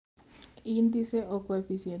Índice o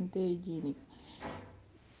coeficiente de Gini.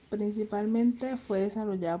 Principalmente fue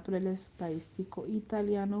desarrollado por el estadístico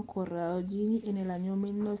italiano Corrado Gini en el año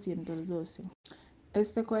 1912.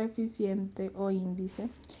 Este coeficiente o índice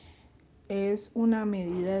es una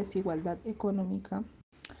medida de desigualdad económica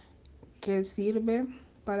que sirve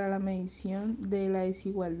para la medición de la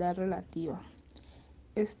desigualdad relativa.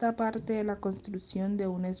 Esta parte de la construcción de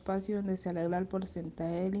un espacio donde se arregla el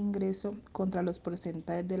porcentaje del ingreso contra los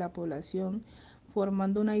porcentajes de la población,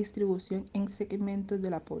 formando una distribución en segmentos de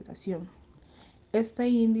la población. Este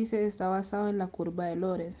índice está basado en la curva de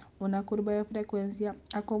Lorenz, una curva de frecuencia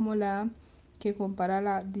acumulada que compara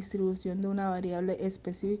la distribución de una variable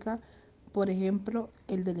específica, por ejemplo,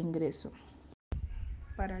 el del ingreso.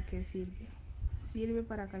 ¿Para qué sirve? Sirve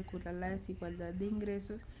para calcular la desigualdad de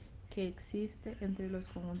ingresos que existe entre los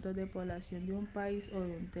conjuntos de población de un país o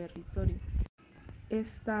de un territorio.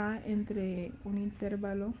 Está entre un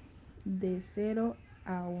intervalo de 0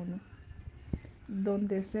 a 1,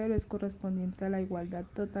 donde 0 es correspondiente a la igualdad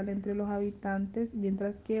total entre los habitantes,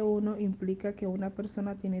 mientras que 1 implica que una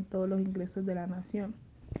persona tiene todos los ingresos de la nación.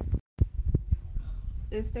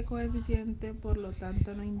 Este coeficiente, por lo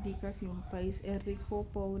tanto, no indica si un país es rico o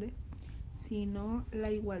pobre, sino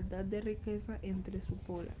la igualdad de riqueza entre su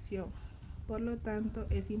población. Por lo tanto,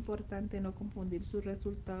 es importante no confundir sus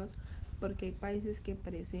resultados porque hay países que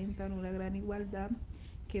presentan una gran igualdad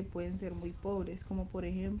que pueden ser muy pobres, como por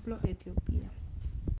ejemplo Etiopía.